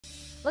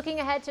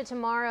Looking ahead to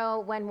tomorrow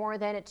when more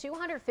than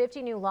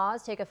 250 new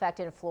laws take effect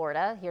in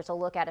Florida. Here's a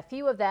look at a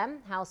few of them.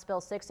 House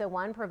Bill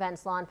 601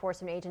 prevents law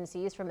enforcement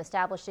agencies from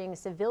establishing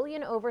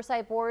civilian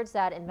oversight boards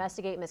that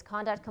investigate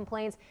misconduct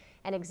complaints,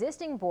 and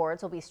existing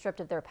boards will be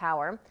stripped of their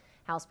power.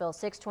 House Bill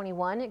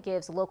 621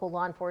 gives local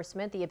law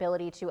enforcement the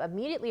ability to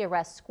immediately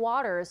arrest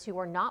squatters who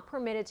are not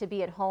permitted to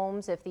be at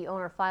homes if the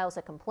owner files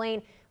a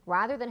complaint,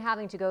 rather than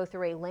having to go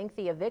through a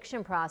lengthy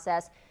eviction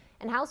process.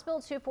 And House Bill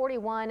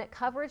 241,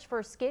 coverage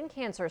for skin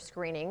cancer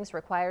screenings,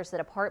 requires the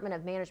Department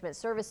of Management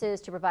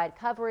Services to provide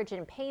coverage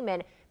and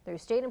payment through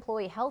state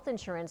employee health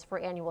insurance for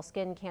annual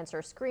skin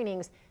cancer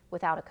screenings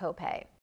without a copay.